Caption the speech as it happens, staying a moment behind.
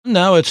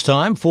Now it's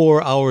time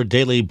for our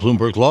daily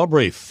Bloomberg Law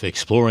Brief,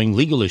 exploring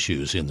legal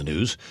issues in the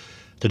news.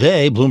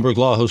 Today, Bloomberg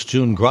Law host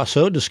June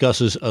Grasso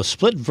discusses a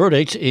split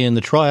verdict in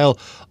the trial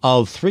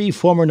of 3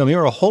 former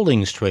Nomura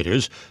Holdings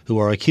traders who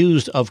are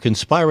accused of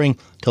conspiring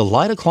to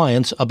lie to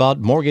clients about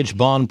mortgage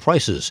bond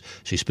prices.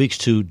 She speaks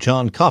to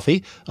John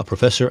Coffey, a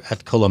professor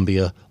at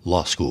Columbia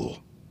Law School.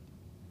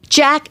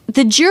 Jack,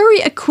 the jury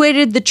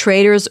acquitted the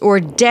traders or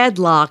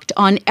deadlocked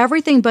on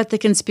everything but the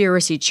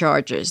conspiracy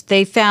charges.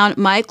 They found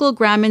Michael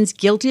Grammons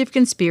guilty of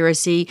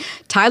conspiracy,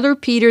 Tyler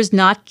Peters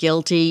not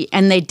guilty,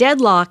 and they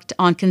deadlocked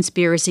on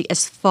conspiracy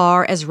as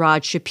far as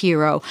Rod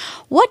Shapiro.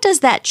 What does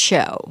that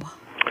show?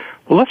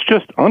 Well, let's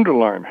just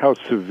underline how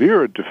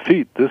severe a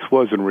defeat this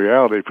was in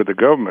reality for the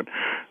government.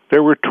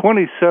 There were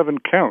 27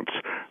 counts.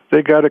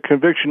 They got a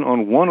conviction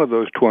on one of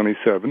those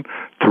 27.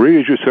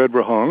 3, as you said,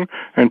 were hung,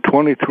 and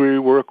 23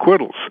 were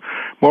acquittals.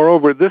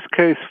 Moreover, this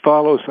case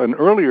follows an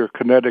earlier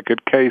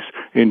Connecticut case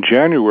in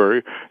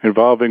January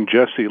involving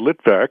Jesse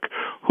Litvak,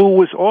 who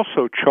was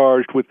also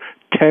charged with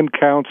 10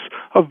 counts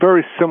of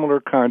very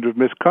similar kind of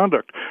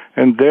misconduct.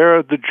 And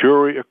there the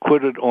jury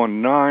acquitted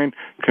on 9,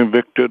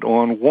 convicted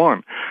on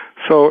 1.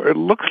 So it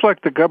looks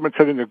like the government's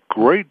having a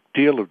great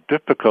deal of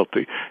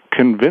difficulty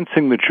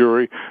convincing the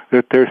jury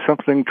that there's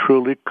something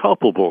truly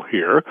culpable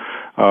here.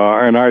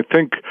 And I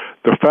think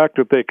the fact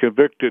that they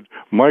convicted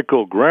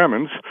Michael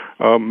Grammons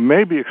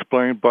may be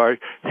explained by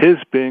his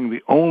being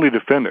the only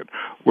defendant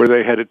where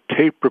they had a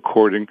tape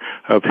recording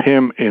of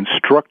him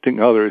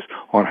instructing others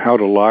on how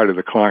to lie to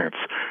the clients.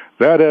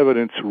 That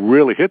evidence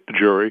really hit the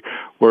jury,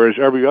 whereas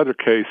every other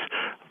case,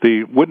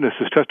 the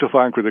witnesses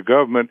testifying for the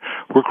government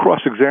were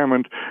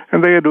cross-examined,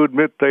 and they had to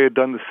admit they had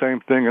done the same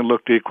thing and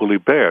looked equally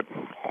bad.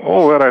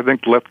 All that, I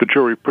think, left the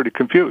jury pretty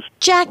confused.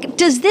 Jack,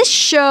 does this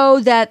show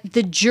that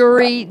the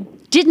jury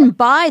didn't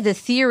buy the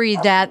theory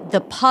that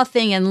the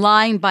puffing and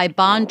lying by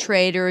bond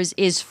traders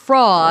is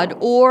fraud,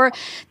 or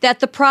that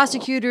the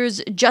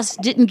prosecutors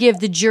just didn't give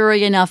the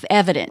jury enough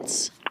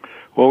evidence?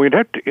 Well, we'd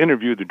have to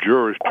interview the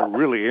jurors to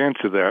really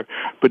answer that.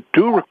 But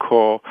do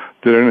recall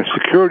that in a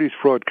securities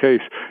fraud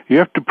case, you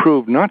have to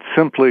prove not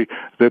simply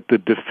that the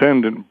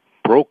defendant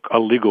broke a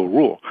legal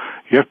rule.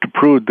 You have to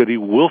prove that he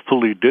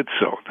willfully did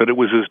so, that it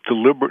was his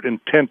deliberate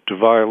intent to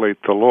violate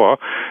the law.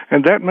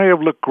 And that may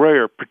have looked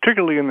grayer,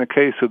 particularly in the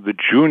case of the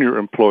junior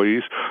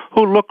employees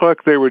who looked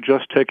like they were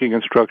just taking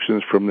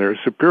instructions from their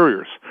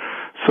superiors.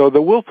 So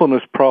the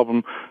willfulness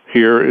problem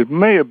here, it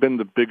may have been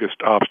the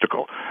biggest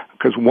obstacle,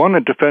 because one,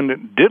 a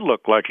defendant did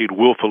look like he'd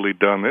willfully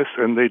done this,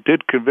 and they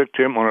did convict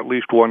him on at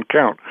least 1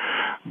 count.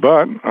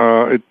 But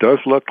it does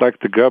look like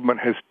the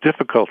government has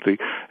difficulty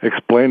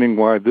explaining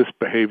why this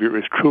behavior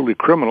is truly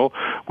criminal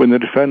when the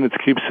defendants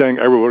keep saying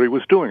everybody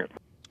was doing it.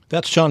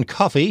 That's John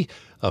Coffey,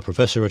 a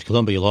professor at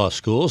Columbia Law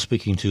School,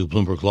 speaking to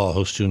Bloomberg Law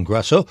host June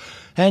Grasso.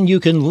 And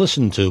you can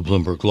listen to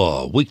Bloomberg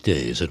Law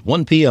weekdays at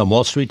 1 p.m.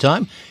 Wall Street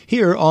time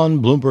here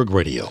on Bloomberg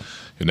Radio.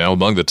 And now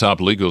among the top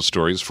legal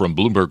stories from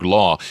Bloomberg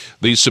Law,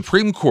 the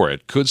Supreme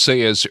Court could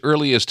say as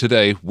early as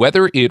today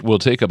whether it will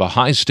take up a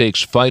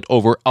high-stakes fight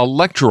over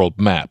electoral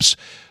maps.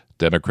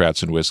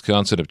 Democrats in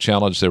Wisconsin have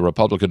challenged their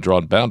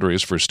Republican-drawn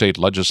boundaries for state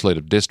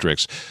legislative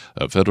districts.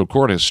 A federal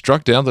court has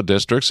struck down the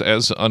districts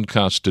as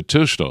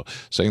unconstitutional,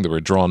 saying they were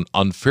drawn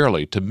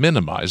unfairly to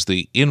minimize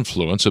the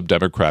influence of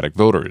Democratic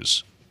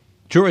voters.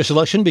 Jury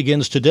selection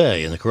begins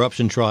today in the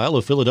corruption trial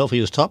of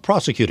Philadelphia's top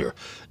prosecutor.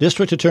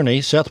 District Attorney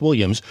Seth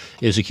Williams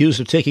is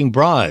accused of taking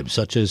bribes,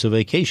 such as a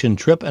vacation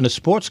trip and a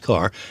sports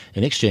car,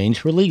 in exchange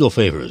for legal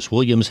favors.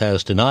 Williams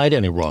has denied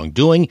any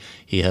wrongdoing.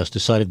 He has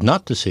decided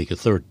not to seek a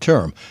third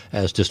term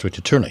as district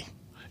attorney.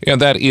 And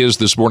that is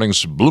this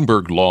morning's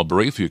Bloomberg Law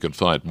Brief. You can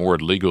find more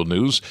legal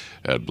news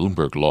at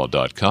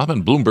BloombergLaw.com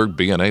and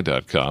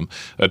BloombergBNA.com.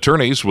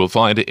 Attorneys will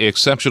find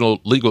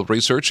exceptional legal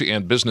research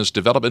and business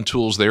development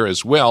tools there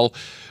as well.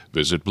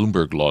 Visit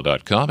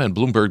BloombergLaw.com and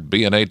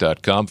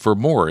BloombergBNA.com for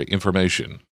more information.